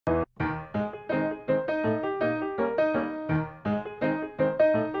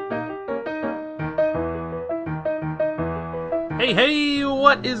Hey,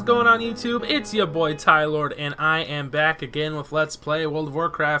 what is going on YouTube? It's your boy Tylord, and I am back again with Let's Play World of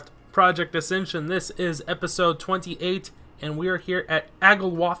Warcraft Project Ascension. This is episode 28, and we are here at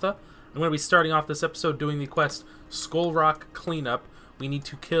Agol'Watha. I'm going to be starting off this episode doing the quest Skull Rock Cleanup. We need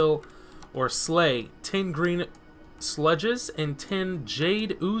to kill or slay 10 green sludges and 10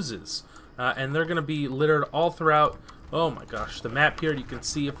 jade oozes. And they're going to be littered all throughout, oh my gosh, the map here. You can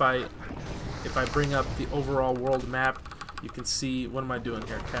see if I bring up the overall world map, you can see, what am I doing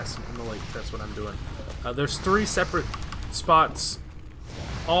here? Casting in the lake, that's what I'm doing. There's 3 separate spots,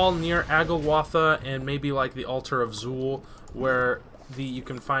 all near Agol'Watha and maybe like the Altar of Zul, where you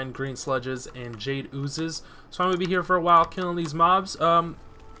can find green sludges and jade oozes. So I'm going to be here for a while killing these mobs.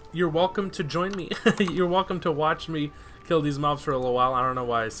 You're welcome to join me. You're welcome to watch me kill these mobs for a little while. I don't know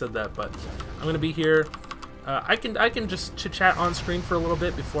why I said that, but I'm going to be here. I can just chit-chat on screen for a little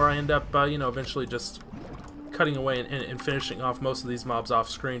bit before I end up, you know, eventually just cutting away and finishing off most of these mobs off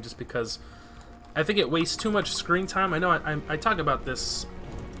screen, just because I think it wastes too much screen time. I know I talk about this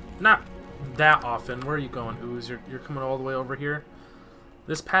not that often. Where are you going, Ooze? You're coming all the way over here?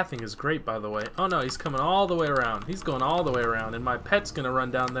 This pathing is great, by the way. Oh no, he's coming all the way around. He's going all the way around, and my pet's gonna run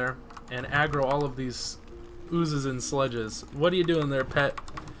down there and aggro all of these oozes and sludges. What are you doing there, pet?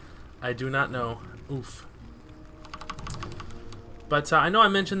 I do not know. Oof. But I know I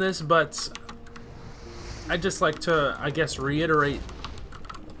mentioned this, but I just like to, I guess, reiterate.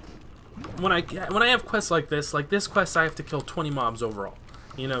 When I have quests like this quest, I have to kill 20 mobs overall.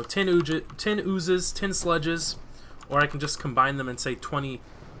 You know, 10 oozes, 10 sludges, or I can just combine them and say 20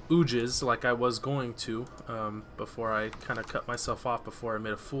 oozes, like I was going to, before I kind of cut myself off, before I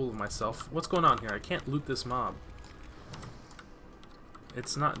made a fool of myself. What's going on here? I can't loot this mob.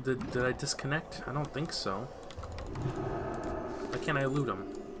 It's not, did I disconnect? I don't think so. Why can't I loot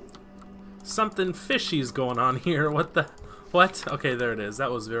him? Something fishy's going on here. What? Okay, there it is.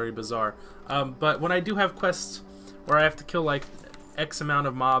 That was very bizarre. But when I do have quests where I have to kill like X amount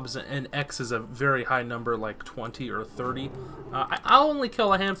of mobs, and X is a very high number, like 20 or 30, I'll only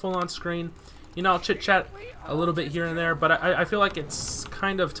kill a handful on screen. You know, I'll chit-chat a little bit here and there, but I feel like it's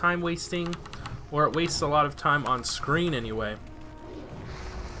kind of time wasting, or it wastes a lot of time on screen anyway,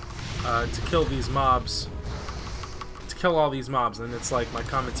 to kill these mobs. Kill all these mobs, and it's like my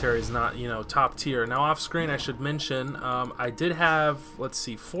commentary is not, you know, top tier. Now off screen, I should mention, I did have, let's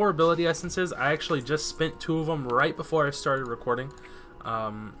see, 4 ability essences. I actually just spent 2 of them right before I started recording,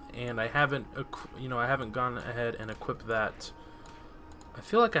 and I haven't, you know, I haven't gone ahead and equipped that. I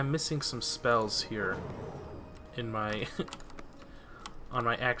feel like I'm missing some spells here in my on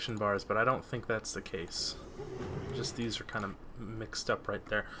my action bars, but I don't think that's the case. Just these are kind of mixed up right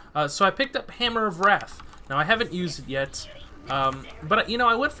there. So I picked up Hammer of Wrath. Now I haven't used it yet, but you know,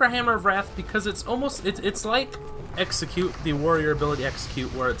 I went for Hammer of Wrath because it's almost, it's like Execute, the warrior ability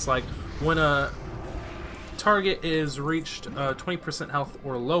Execute, where it's like when a target is reached 20% health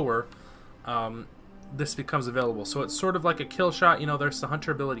or lower, this becomes available. So it's sort of like a kill shot. You know, there's the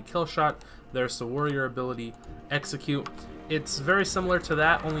hunter ability Kill Shot, there's the warrior ability Execute. It's very similar to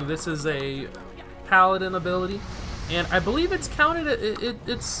that, only this is a paladin ability, and I believe it's counted.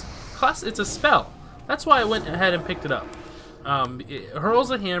 It's a spell. That's why I went ahead and picked it up. It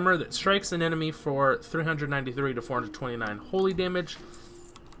hurls a hammer that strikes an enemy for 393 to 429 holy damage.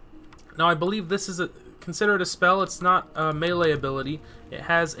 Now I believe this is considered a spell. It's not a melee ability. It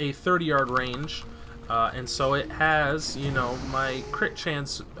has a 30-yard range, and so it has, you know, my crit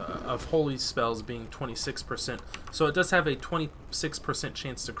chance of holy spells being 26%. So it does have a 26%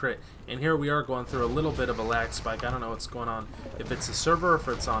 chance to crit. And here we are going through a little bit of a lag spike. I don't know what's going on, if it's a server or if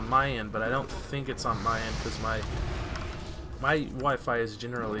it's on my end, but I don't think it's on my end because my Wi-Fi is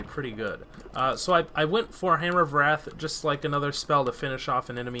generally pretty good. So I went for Hammer of Wrath, just like another spell to finish off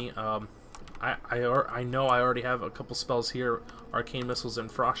an enemy. I know I already have a couple spells here, Arcane Missiles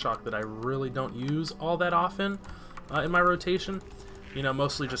and Frost Shock, that I really don't use all that often in my rotation. You know,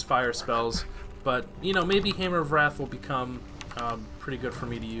 mostly just fire spells. But, you know, maybe Hammer of Wrath will become pretty good for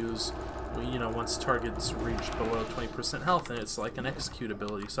me to use, you know, once targets reach below 20% health, and it's like an Execute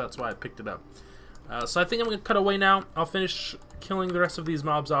ability, so that's why I picked it up. So I think I'm going to cut away now. I'll finish killing the rest of these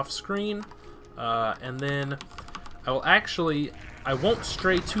mobs off screen, and then I will actually, I won't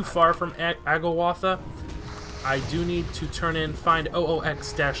stray too far from Agol'Watha. I do need to find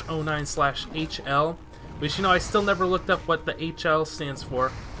OOX-09/HL, which, you know, I still never looked up what the HL stands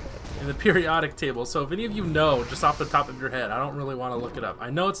for in the periodic table. So if any of you know, just off the top of your head, I don't really want to look it up.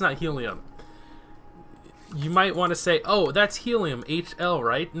 I know it's not helium. You might want to say, oh, that's helium, HL,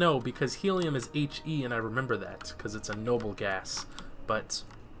 right? No, because helium is HE, and I remember that because it's a noble gas. But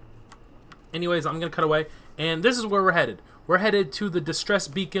anyways, I'm going to cut away, and this is where we're headed. We're headed to the distress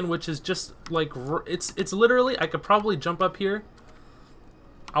beacon, which is just like, it's literally, I could probably jump up here.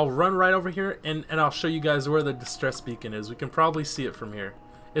 I'll run right over here, and I'll show you guys where the distress beacon is. We can probably see it from here.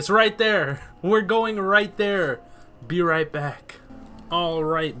 It's right there. We're going right there. Be right back.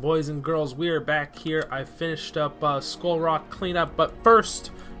 Alright, boys and girls, we are back here. I finished up Skull Rock cleanup, but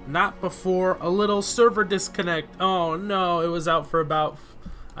first, not before, a little server disconnect. Oh no, it was out for about,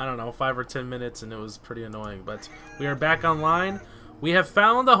 I don't know, 5 or 10 minutes, and it was pretty annoying. But we are back online. We have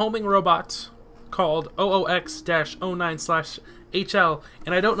found the homing robot called OOX-09/HL,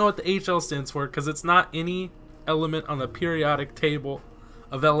 and I don't know what the HL stands for because it's not any element on the periodic table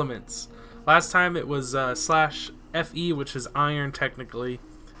of elements. Last time it was /FE, which is iron technically,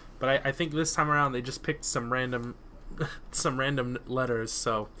 but I think this time around they just picked some random letters,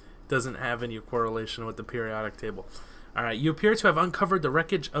 so it doesn't have any correlation with the periodic table. Alright, you appear to have uncovered the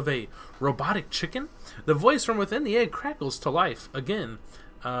wreckage of a robotic chicken. The voice from within the egg crackles to life again.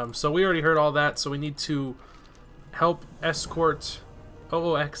 So we already heard all that, so we need to help escort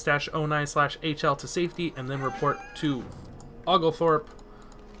OOX-09/HL to safety and then report to Agol'Watha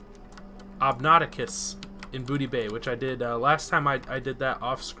Obnauticus in Booty Bay, which I did last time. I did that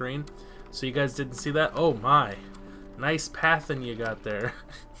off screen, so you guys didn't see that. Oh my, nice pathing you got there.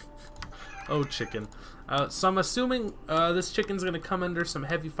 Oh, chicken. So I'm assuming this chicken's gonna come under some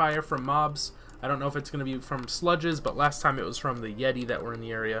heavy fire from mobs. I don't know if it's gonna be from sludges, but last time it was from the Yeti that were in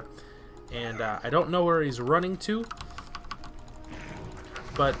the area, and I don't know where he's running to,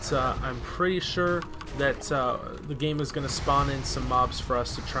 but I'm pretty sure that the game is gonna spawn in some mobs for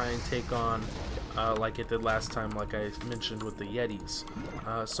us to try and take on, like it did last time, like I mentioned with the Yetis.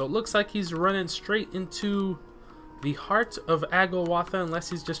 So it looks like he's running straight into the heart of Agol'Watha,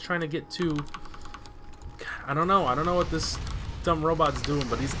 unless he's just trying to get to, I don't know what this dumb robot's doing,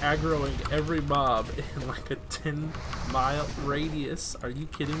 but he's aggroing every mob in like a 10-mile radius. Are you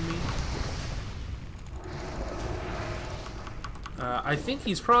kidding me? I think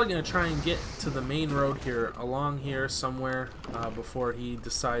he's probably going to try and get to the main road here, along here somewhere, before he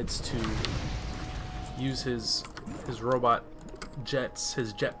decides to use his robot jets,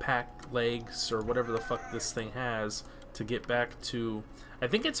 his jetpack legs, or whatever the fuck this thing has, to get back to, I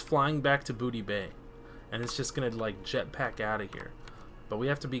think it's flying back to Booty Bay, and it's just gonna like jetpack out of here. But we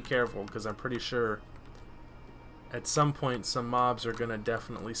have to be careful, because I'm pretty sure at some point some mobs are gonna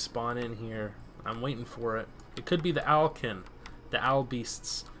definitely spawn in here. I'm waiting for it. It could be the owlkin, the owl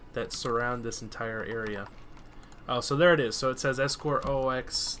beasts that surround this entire area. Oh, so there it is. So it says escort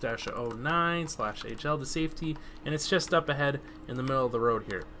OOX-09/HL to safety, and it's just up ahead in the middle of the road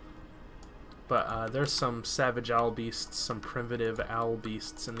here. But there's some savage owl beasts, some primitive owl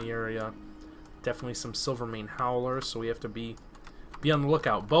beasts in the area. Definitely some silvermane howlers, so we have to be on the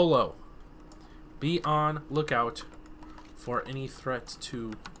lookout. Bolo, be on lookout for any threat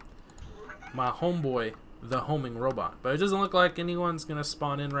to my homeboy, the homing robot. But it doesn't look like anyone's gonna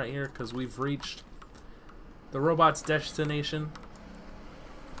spawn in right here, because we've reached the robot's destination.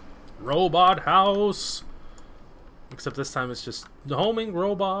 Robot house. Except this time it's just the homing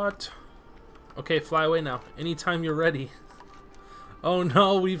robot. Okay, fly away now. Anytime you're ready. Oh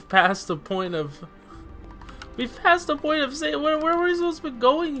no, we've passed the point of saying, where were we supposed to be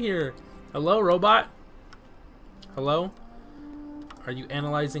going here? Hello, robot? Hello? Are you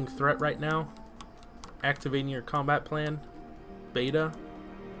analyzing threat right now? Activating your combat plan? Beta?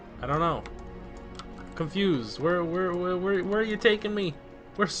 I don't know. Confused. Where are you taking me?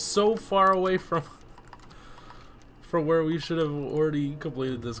 We're so far away from where we should have already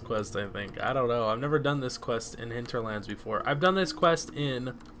completed this quest, I think. I don't know. I've never done this quest in Hinterlands before. I've done this quest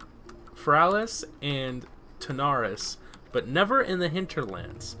in Feralis and Tanaris, but never in the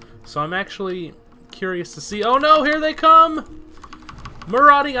Hinterlands. So I'm actually curious to see. Oh no, here they come!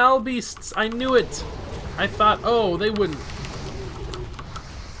 Marauding owl beasts. I knew it. I thought, oh, they wouldn't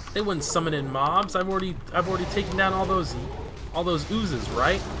summon in mobs. I've already taken down all those oozes,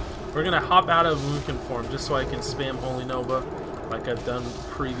 right? We're gonna hop out of Lucan form just so I can spam Holy Nova like I've done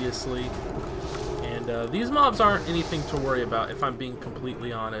previously. And these mobs aren't anything to worry about, if I'm being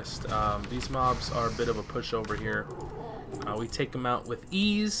completely honest. These mobs are a bit of a pushover here. We take them out with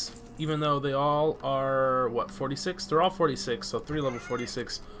ease, even though they all are, what, 46? They're all 46, so 3 level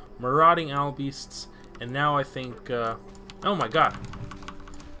 46 marauding owl beasts. And now I think, oh my god,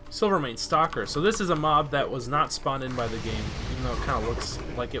 Silvermane Stalker. So this is a mob that was not spawned in by the game, even though it kind of looks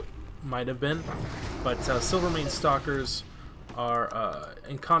like it might have been. But Silvermane Stalkers are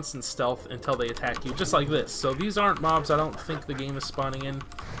in constant stealth until they attack you, just like this. So these aren't mobs I don't think the game is spawning in.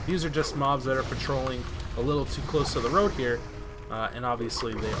 These are just mobs that are patrolling a little too close to the road here, and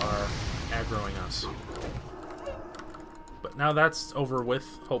obviously they are aggroing us. But now that's over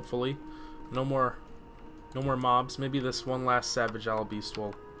with, hopefully. No more mobs. Maybe this one last savage owl beast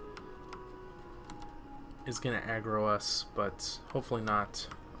is gonna aggro us, but hopefully not.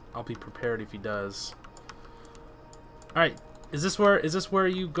 I'll be prepared if he does. Alright, is this where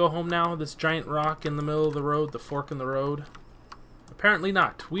you go home now? This giant rock in the middle of the road, the fork in the road? Apparently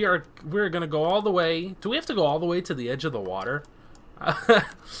not. We're gonna go all the way. Do we have to go all the way to the edge of the water?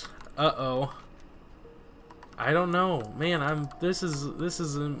 Uh-oh. I don't know. Man, this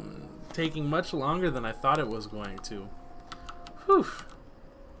is taking much longer than I thought it was going to. Whew.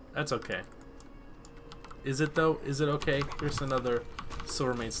 That's okay. Is it though? Is it okay? Here's another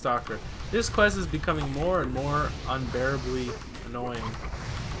Silvermane Stalker. This quest is becoming more and more unbearably annoying.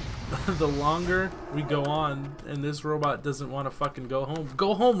 The longer we go on and this robot doesn't want to fucking go home.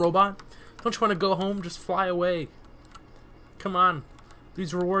 Go home, robot! Don't you want to go home? Just fly away. Come on.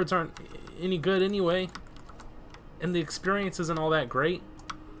 These rewards aren't any good anyway. And the experience isn't all that great.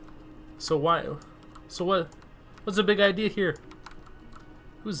 So why? So what's the big idea here?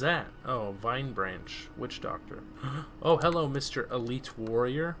 Who's that? Oh, Vine Branch, Witch Doctor. Oh, hello, Mr. Elite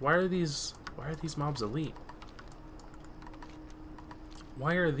Warrior. Why are these mobs elite?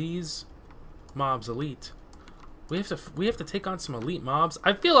 Why are these mobs elite? We have to take on some elite mobs.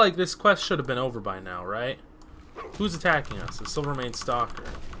 I feel like this quest should have been over by now, right? Who's attacking us? The Silvermane Stalker.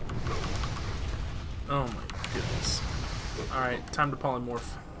 Oh my goodness. Alright, time to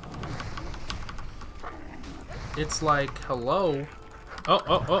polymorph. It's like, hello?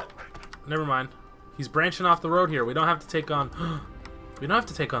 Oh. Never mind. He's branching off the road here. We don't have to take on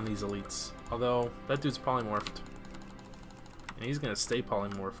these elites. Although that dude's polymorphed. And he's gonna stay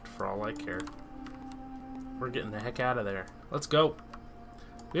polymorphed for all I care. We're getting the heck out of there. Let's go.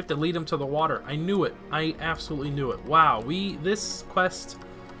 We have to lead him to the water. I knew it. I absolutely knew it. Wow, this quest,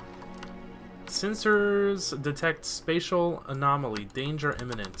 sensors detect spatial anomaly, danger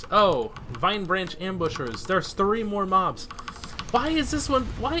imminent. Oh, Vine Branch ambushers. There's 3 more mobs. Why is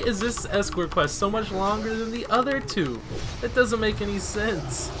this escort quest so much longer than the other 2? That doesn't make any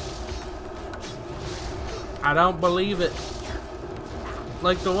sense. I don't believe it.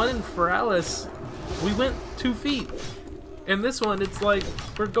 Like the one in Feralis, we went 2 feet. And this one, it's like,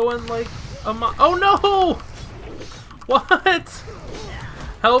 we're going like a mile. Oh no! What?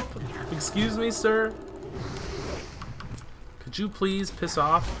 Help! Excuse me, sir? Could you please piss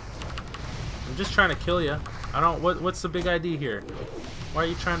off? I'm just trying to kill you. What's the big idea here? Why are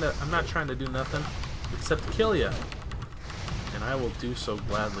you trying to... I'm not trying to do nothing except kill you. And I will do so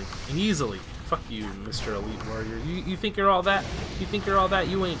gladly and easily. Fuck you, Mr. Elite Warrior. You think you're all that? You think you're all that?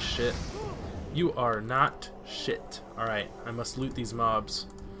 You ain't shit. You are not shit. Alright, I must loot these mobs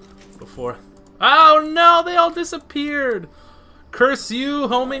before... Oh no! They all disappeared! Curse you,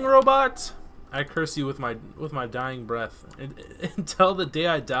 homing robot! I curse you with my dying breath. Until the day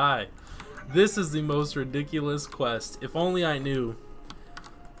I die. This is the most ridiculous quest. If only I knew.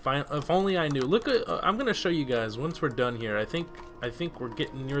 If only I knew. Look at... I'm gonna show you guys once we're done here. I think we're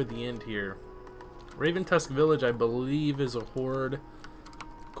getting near the end here. Raven Tusk Village, I believe, is a horde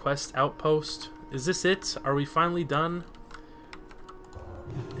quest outpost. Is this it? Are we finally done?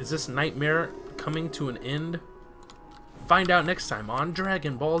 Is this nightmare coming to an end? Find out next time on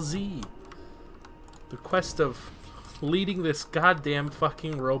Dragon Ball Z. The quest of leading this goddamn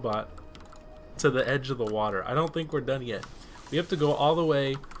fucking robot to the edge of the water. I don't think we're done yet. We have to go all the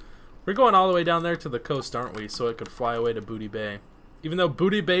way. We're going all the way down there to the coast, aren't we? So it could fly away to Booty Bay. Even though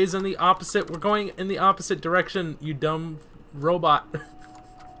Booty Bay is in the opposite, we're going in the opposite direction, you dumb robot.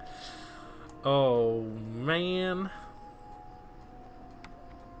 Oh, man.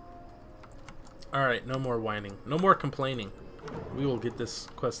 Alright, no more whining. No more complaining. We will get this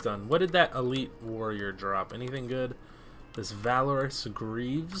quest done. What did that Elite Warrior drop? Anything good? This Valorous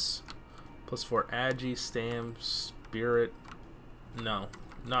Greaves. +4 Agi, Stam, Spirit. No,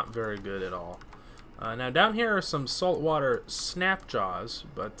 not very good at all. Now down here are some saltwater Snapjaws,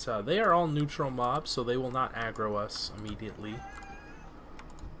 but they are all neutral mobs, so they will not aggro us immediately.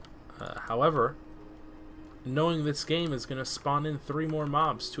 However, knowing this game is going to spawn in 3 more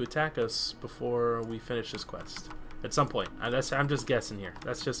mobs to attack us before we finish this quest. At some point. I'm just guessing here.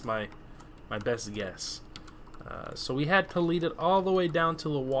 That's just my best guess. So we had to lead it all the way down to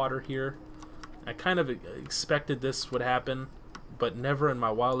the water here. I kind of expected this would happen, but never in my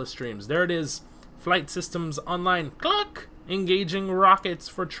wildest dreams. There it is. Flight systems online. Cluck! Engaging rockets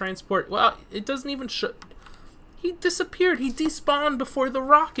for transport. Well, it doesn't even show. He disappeared. He despawned before the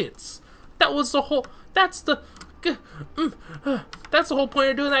rockets. That was the whole... That's the whole point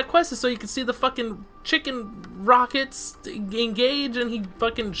of doing that quest, is so you can see the fucking chicken rockets engage and he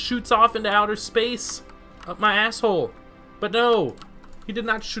fucking shoots off into outer space up my asshole. But no! He did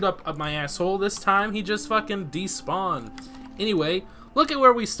not shoot up my asshole this time. He just fucking despawned. Anyway, look at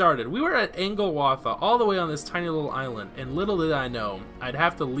where we started. We were at Agol'Watha, all the way on this tiny little island. And little did I know, I'd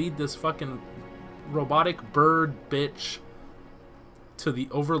have to lead this fucking robotic bird bitch to the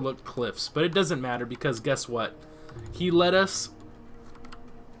overlooked cliffs. But it doesn't matter, because guess what? He led us.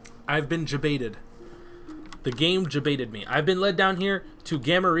 I've been jebaited. The game jebaited me. I've been led down here to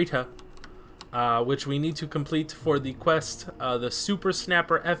Gamorita, which we need to complete for the quest, the Super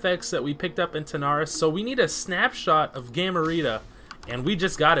Snapper FX that we picked up in Tanaris. So we need a snapshot of Gamorita, and we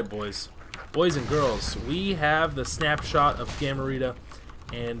just got it, boys. Boys and girls, we have the snapshot of Gamorita,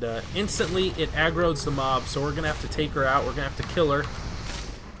 and instantly it aggroes the mob, so we're going to have to take her out. We're going to have to kill her.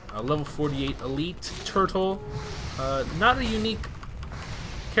 Level 48 Elite Turtle. Not a unique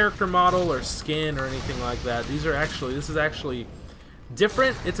character model or skin or anything like that. This is actually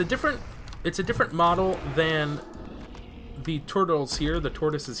different. It's a different model than the turtles here, the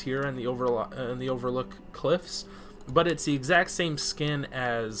tortoises here, and the Overlook Cliffs, but it's the exact same skin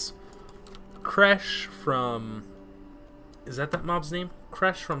as Kresh from, is that mob's name?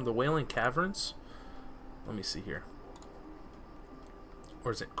 Kresh from the Wailing Caverns? Let me see here.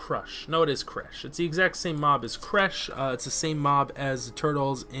 Or is it Crush? No, it is Kresh. It's the exact same mob as Kresh. It's the same mob as the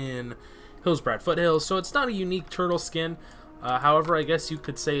turtles in Hillsbrad Foothills, so it's not a unique turtle skin. However, I guess you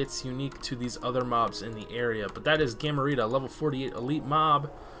could say it's unique to these other mobs in the area. But that is Gamorita, level 48 elite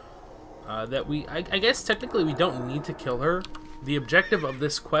mob. That I guess technically we don't need to kill her. The objective of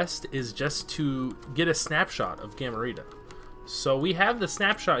this quest is just to get a snapshot of Gamorita. So we have the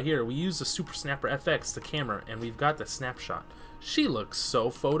snapshot here. We use the Super Snapper FX, the camera, and we've got the snapshot. She looks so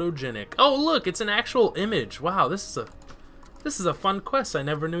photogenic. Oh, look, it's an actual image. Wow, this is a fun quest I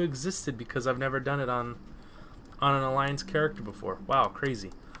never knew existed, because I've never done it on an Alliance character before. Wow, crazy.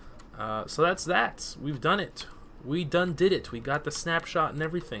 So that's that. We've done it. We did it. We got the snapshot and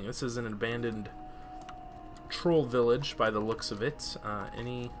everything. This is an abandoned troll village by the looks of it.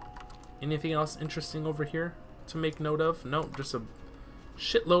 Anything else interesting over here to make note of? Nope, just a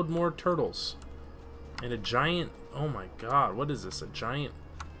shitload more turtles. And a giant, oh my god, what is this? A giant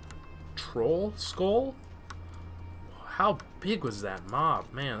troll skull? How big was that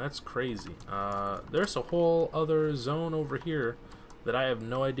mob? Man, that's crazy. There's a whole other zone over here that I have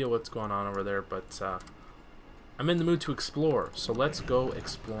no idea what's going on over there, but I'm in the mood to explore, so let's go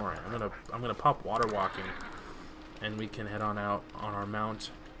exploring. I'm gonna pop water walking, and we can head on out on our mount.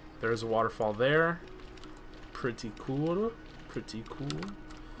 There's a waterfall there. Pretty cool. Pretty cool.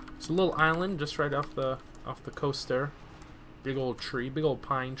 It's a little island just right off the coast there. Big old tree, big old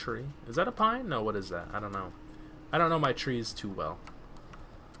pine tree. Is that a pine? No, what is that? I don't know. I don't know my trees too well.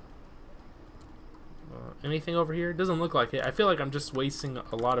 Anything over here? It doesn't look like it. I feel like I'm just wasting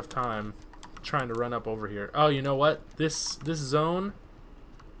a lot of time trying to run up over here. Oh, you know what? This zone,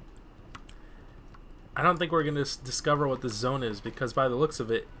 I don't think we're going to discover what this zone is, because by the looks of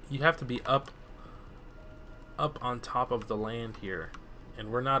it, you have to be up on top of the land here.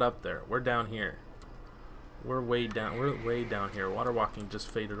 And we're not up there. We're down here. We're way down. We're way down here. Water walking just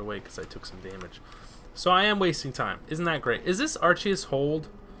faded away because I took some damage. So I am wasting time. Isn't that great? Is this Arceus Hold?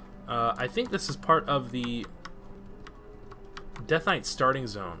 I think this is part of the Death Knight starting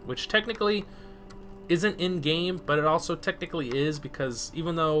zone, which technically isn't in-game, but it also technically is, because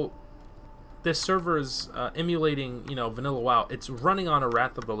even though this server is emulating, you know, Vanilla WoW, it's running on a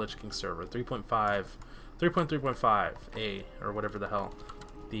Wrath of the Lich King server, 3.3.5A, or whatever the hell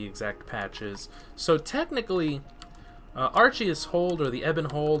the exact patch is. So technically, Arceus Hold, or the Ebon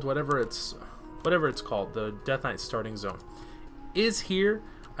Hold, whatever it's called, the Death Knight starting zone, is here.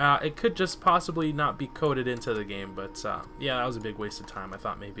 It could just possibly not be coded into the game, but yeah, that was a big waste of time. I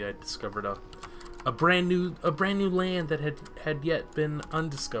thought maybe I discovered a brand new land that had yet been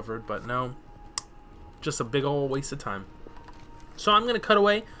undiscovered, but no, just a big old waste of time. So I'm gonna cut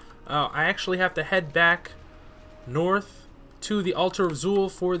away. I actually have to head back north to the Altar of Zul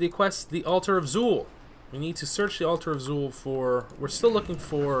for the quest, the Altar of Zul. We need to search the Altar of Zul for, we're still looking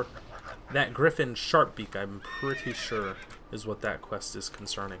for that Griffin Sharpbeak, I'm pretty sure is what that quest is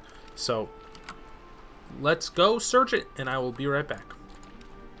concerning. So let's go search it, and I will be right back.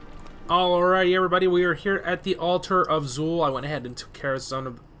 Alrighty, everybody, we are here at the Altar of Zul. I went ahead and took care of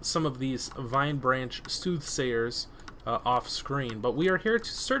some of these Vine Branch Soothsayers off screen, but we are here to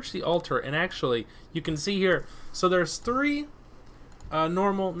search the altar. And actually, you can see here, so there's 3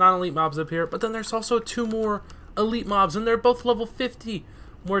 normal non-elite mobs up here, but then there's also 2 more elite mobs, and they're both level 50.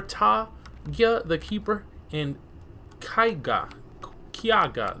 Morta'gya the Keeper and Kiaga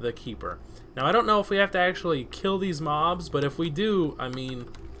the Keeper. Now I don't know if we have to actually kill these mobs, but if we do, I mean,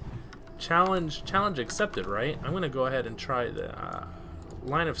 challenge accepted, right? I'm gonna go ahead and try the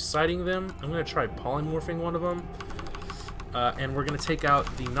line of sighting them. I'm gonna try polymorphing one of them, and we're gonna take out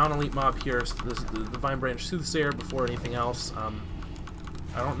the non-elite mob here, so the Vine Branch Soothsayer, before anything else.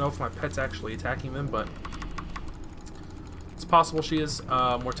 I don't know if my pet's actually attacking them, but it's possible she is.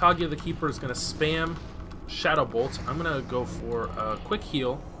 Morta'gya the Keeper is gonna spam Shadow Bolt. I'm gonna go for a quick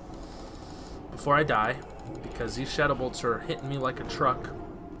heal before I die, because these Shadow Bolts are hitting me like a truck.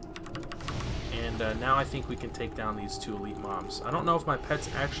 And now I think we can take down these 2 elite mobs. I don't know if my pet's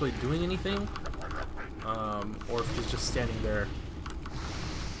actually doing anything, or if he's just standing there,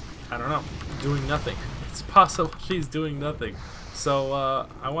 I don't know, doing nothing. It's possible she's doing nothing. So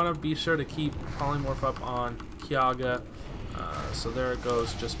I want to be sure to keep Polymorph up on Quel'Danil. So there it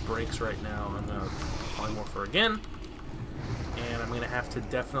goes, just breaks right now. I'm going to Polymorph her again, and I'm going to have to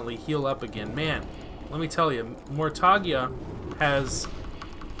definitely heal up again. Man, let me tell you, Morta'gya has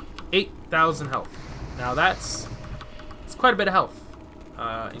 8,000 health. Now it's quite a bit of health,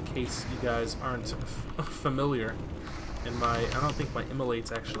 in case you guys aren't familiar. And I don't think my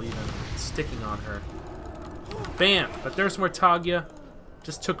Immolate's actually even sticking on her. Bam! But there's Morta'gya.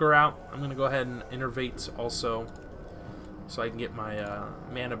 Just took her out. I'm going to go ahead and Innervate also, so I can get my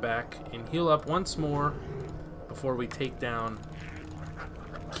mana back and heal up once more before we take down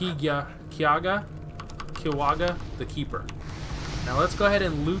Quel'Danil the Keeper. Now let's go ahead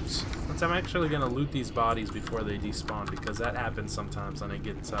and loot. I'm actually going to loot these bodies before they despawn, because that happens sometimes and I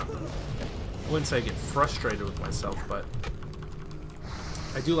get, I wouldn't say I get frustrated with myself, but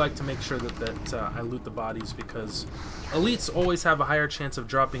I do like to make sure that I loot the bodies, because elites always have a higher chance of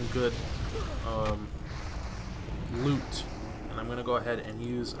dropping good loot. And I'm going to go ahead and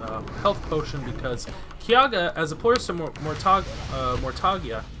use a health potion, because Quel'Danil, as opposed to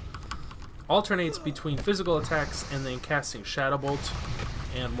Morta'gya, alternates between physical attacks and then casting Shadow Bolt,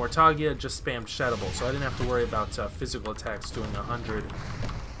 and Morta'gya just spammed Shadow Bolt, so I didn't have to worry about physical attacks doing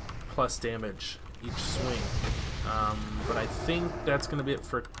 100+ damage each swing. But I think that's going to be it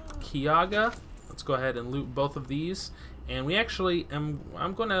for Quel'Danil. Let's go ahead and loot both of these, and we actually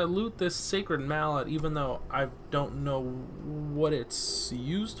I'm going to loot this Sacred Mallet, even though I don't know what it's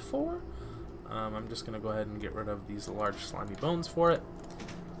used for. I'm just going to go ahead and get rid of these large slimy bones for it.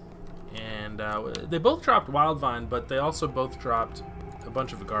 And they both dropped Wildvine, but they also both dropped a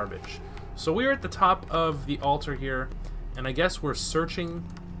bunch of garbage. So we're at the top of the altar here, and I guess we're searching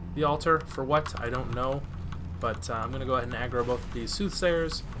the altar for what, I don't know. But I'm going to go ahead and aggro both of these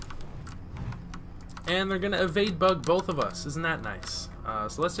Soothsayers, and they're going to evade bug both of us. Isn't that nice?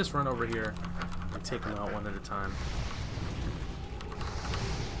 So let's just run over here and take them out one at a time.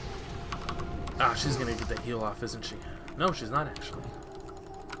 Ah, she's going to get the heal off, isn't she? No, she's not actually.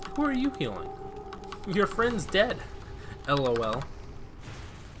 Who are you healing? Your friend's dead. LOL.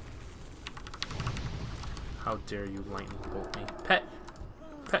 How dare you lightning bolt me. Pet!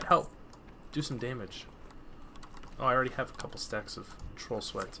 Pet, help! Do some damage. Oh, I already have a couple stacks of Troll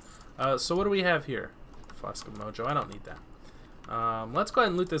Sweat. So what do we have here? Flask of Mojo. I don't need that. Let's go ahead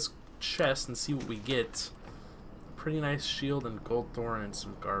and loot this chest and see what we get. Pretty nice shield and gold thorn and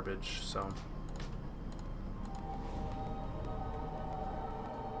some garbage, so...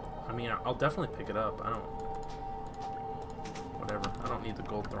 I mean, I'll definitely pick it up. Whatever. I don't need the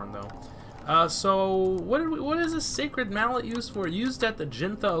gold thorn though. So what is this Sacred Mallet used for? Used at the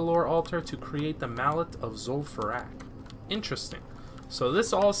Jin'tha Allure altar to create the Mallet of Zul'Farrak. Interesting. So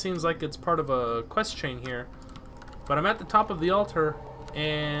this all seems like it's part of a quest chain here. But I'm at the top of the altar,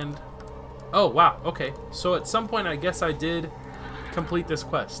 and oh wow, okay. So at some point I guess I did complete this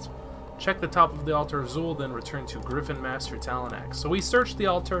quest. Check the top of the altar of Zul, then return to Griffin Master Talanax. So we searched the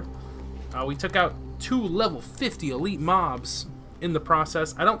altar. We took out 2 level 50 elite mobs in the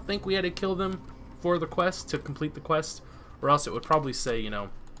process. I don't think we had to kill them for the quest, to complete the quest, or else it would probably say, you know,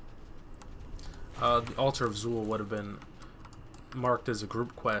 the altar of Zul would have been marked as a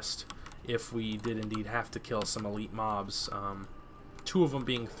group quest if we did indeed have to kill some elite mobs. 2 of them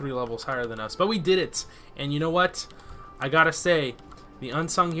being 3 levels higher than us. But we did it, and you know what? I gotta say, the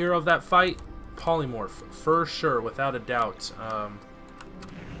unsung hero of that fight, Polymorph, for sure, without a doubt. I'm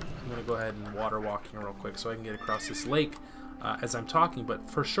going to go ahead and water walking real quick so I can get across this lake as I'm talking, but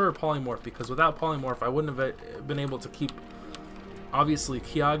for sure Polymorph, because without Polymorph I wouldn't have been able to keep, obviously,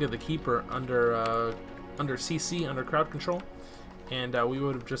 Quel'Danil the Keeper under CC, under crowd control, and we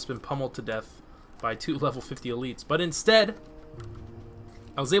would have just been pummeled to death by 2 level 50 elites. But instead,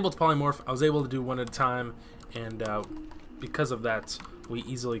 I was able to Polymorph, I was able to do one at a time, and because of that, we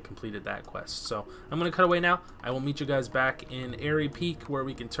easily completed that quest. So I'm going to cut away now. I will meet you guys back in Airy Peak, where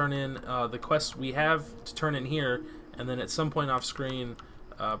we can turn in the quests we have to turn in here, and then at some point off screen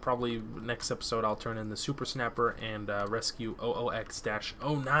Probably next episode I'll turn in the Super Snapper and rescue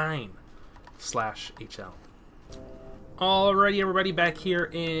OOX-09/HL. Alrighty, everybody, back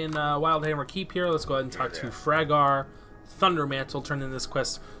here in Wildhammer Keep here. Let's go ahead and talk to Fragar Thundermantle. Turn in this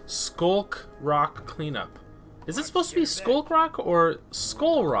quest, Skulk Rock Cleanup. Is it supposed to be Skulk Rock or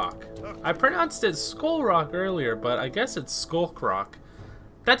Skull Rock? I pronounced it Skull Rock earlier, but I guess it's Skulk Rock.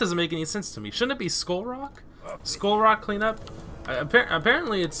 That doesn't make any sense to me. Shouldn't it be Skull Rock? Skull Rock Cleanup?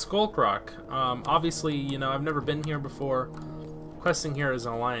 Apparently it's Skulk Rock. Obviously, you know, I've never been here before. Questing here is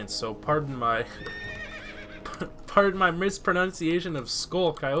an alliance, so pardon my pardon my mispronunciation of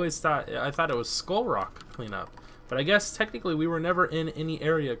Skulk. I thought it was Skull Rock Cleanup. But I guess technically we were never in any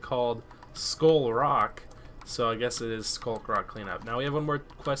area called Skull Rock. So I guess it is Skulk Rock Cleanup. Now we have one more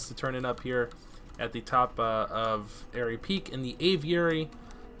quest to turn in up here at the top of Airy Peak in the Aviary.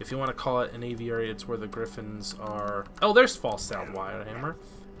 If you want to call it an aviary, it's where the griffins are. Oh, there's False Sound Wildhammer.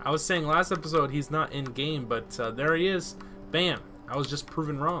 I was saying last episode he's not in game, but there he is. Bam! I was just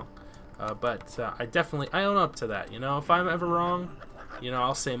proven wrong. But I own up to that. You know, if I'm ever wrong, you know,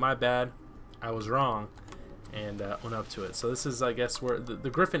 I'll say my bad. I was wrong, and own up to it. So this is, I guess, where the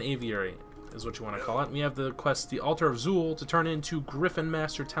Griffin Aviary is what you want to call it. We have the quest, the Altar of Zool, to turn into Griffin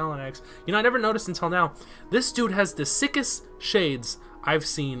Master Talon-Axe. You know, I never noticed until now, this dude has the sickest shades I've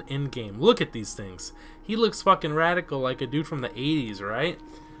seen in-game. Look at these things. He looks fucking radical like a dude from the 80s, right?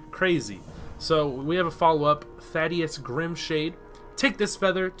 Crazy. So, we have a follow-up, Thaddeus Grimshade. Take this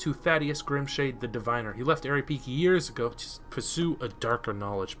feather to Thaddeus Grimshade the Diviner. He left Airy Peak years ago to pursue a darker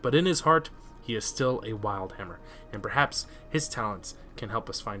knowledge, but in his heart, he is still a Wildhammer, and perhaps his talents can help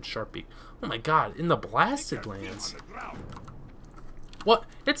us find Sharpie. Oh my god, in the Blasted Lands? What?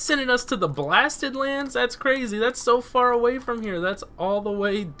 It's sending us to the Blasted Lands? That's crazy. That's so far away from here. That's all the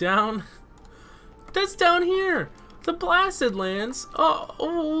way down. That's down here. The Blasted Lands.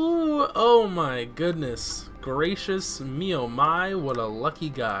 Oh my goodness. Gracious me, oh my, what a lucky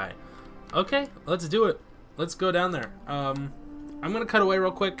guy. Okay, let's do it. Let's go down there. I'm gonna cut away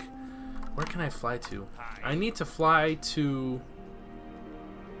real quick. Where can I fly to? I need to fly to...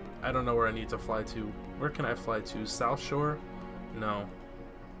 I don't know where I need to fly to. Where can I fly to? South Shore? No.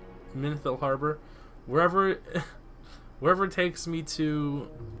 Minthil Harbor? Wherever it takes me to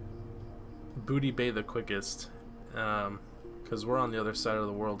Booty Bay the quickest. Because we're on the other side of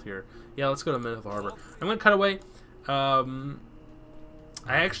the world here. Yeah, let's go to Minthil Harbor. I'm going to cut away. I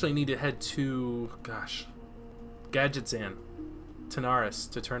actually need to head to... Gosh. Gadgetzan. Tanaris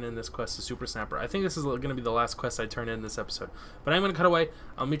to turn in this quest to Super Snapper. I think this is going to be the last quest I turn in this episode. But I'm going to cut away.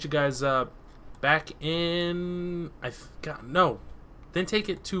 I'll meet you guys back in... No. Then take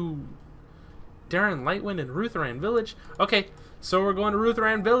it to Darren Lightwind and Rutheran Village. Okay, so we're going to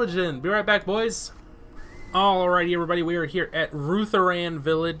Rutheran Village then. Be right back, boys. Alrighty, everybody. We are here at Rutheran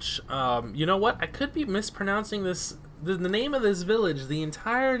Village. You know what? I could be mispronouncing this... The name of this village the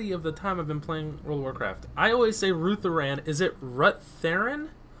entirety of the time I've been playing World of Warcraft. I always say Rutheran. Is it Ruttheran?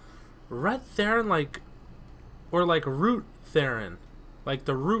 Ruttheran, like... Or like Root Theron. Like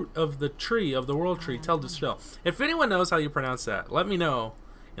the root of the tree, of the world tree, Tel Deshel. If anyone knows how you pronounce that, let me know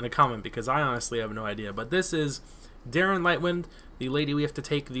in a comment, because I honestly have no idea. But this is Darren Lightwind, the lady we have to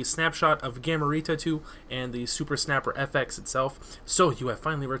take the snapshot of Gamarita to, and the Super Snapper FX itself. So you have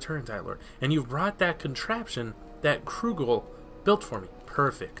finally returned, Tyler, and you brought that contraption that Krugel built for me.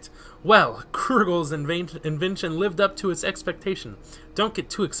 Perfect. Well, Krugel's invention lived up to its expectation. Don't get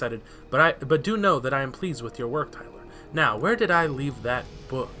too excited, but do know that I am pleased with your work, Tyler. Now, where did I leave that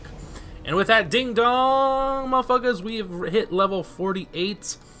book? And with that ding dong, motherfuckers, we have hit level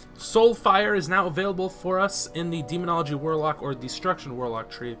 48. Soulfire is now available for us in the Demonology Warlock, or Destruction Warlock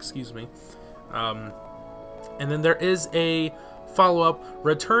tree, excuse me. And then there is a follow-up,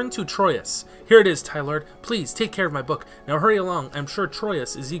 Return to Troyus. Here it is, Tylord. Please take care of my book. Now hurry along. I'm sure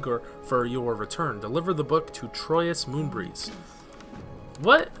Troyus is eager for your return. Deliver the book to Troyus Moonbreeze.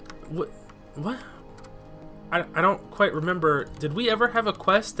 What? I don't quite remember. Did we ever have a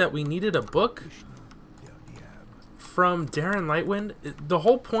quest that we needed a book from Darren Lightwind? The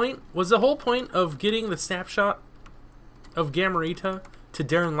whole point of getting the snapshot of Gamarita to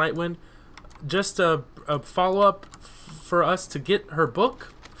Darren Lightwind just a follow-up for us to get her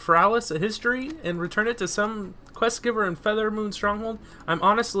book, Fralis, a history, and return it to some quest giver in Feathermoon Stronghold? I'm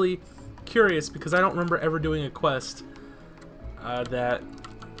honestly curious, because I don't remember ever doing a quest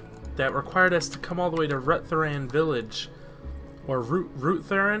that required us to come all the way to Rutheran Village, or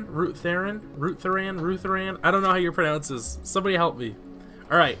Rutheran. I don't know how you pronounce this. Somebody help me.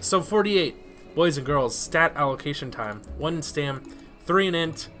 All right, so 48, boys and girls. Stat allocation time: 1 in stam, 3 in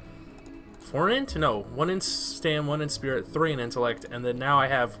int, 4 in int? No, 1 in stam, 1 in spirit, 3 in intellect, and then now I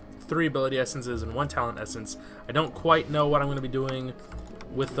have 3 ability essences and 1 talent essence. I don't quite know what I'm going to be doing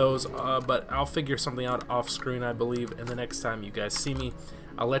with those, but I'll figure something out off screen, I believe, and the next time you guys see me,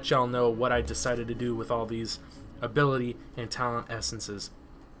 I'll let y'all know what I decided to do with all these ability and talent essences.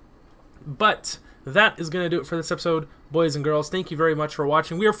 But that is going to do it for this episode, boys and girls. Thank you very much for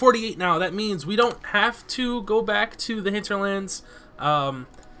watching. We are 48 now. That means we don't have to go back to the hinterlands.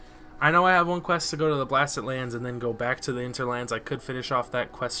 I know I have one quest to go to the Blasted Lands and then go back to the Hinterlands. I could finish off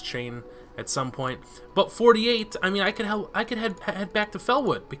that quest chain at some point. But 48, I mean, I could head back to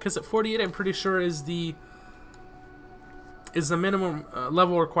Felwood, because at 48, I'm pretty sure is the minimum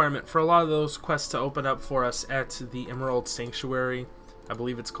level requirement for a lot of those quests to open up for us at the Emerald Sanctuary. I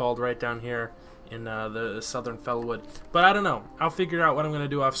believe it's called, right down here in the southern Felwood. But I don't know. I'll figure out what I'm going to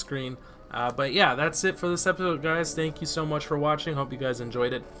do off screen. But yeah, that's it for this episode, guys. Thank you so much for watching. Hope you guys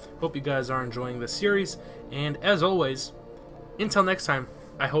enjoyed it. Hope you guys are enjoying this series. And as always, until next time,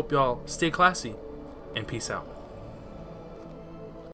 I hope y'all stay classy and peace out.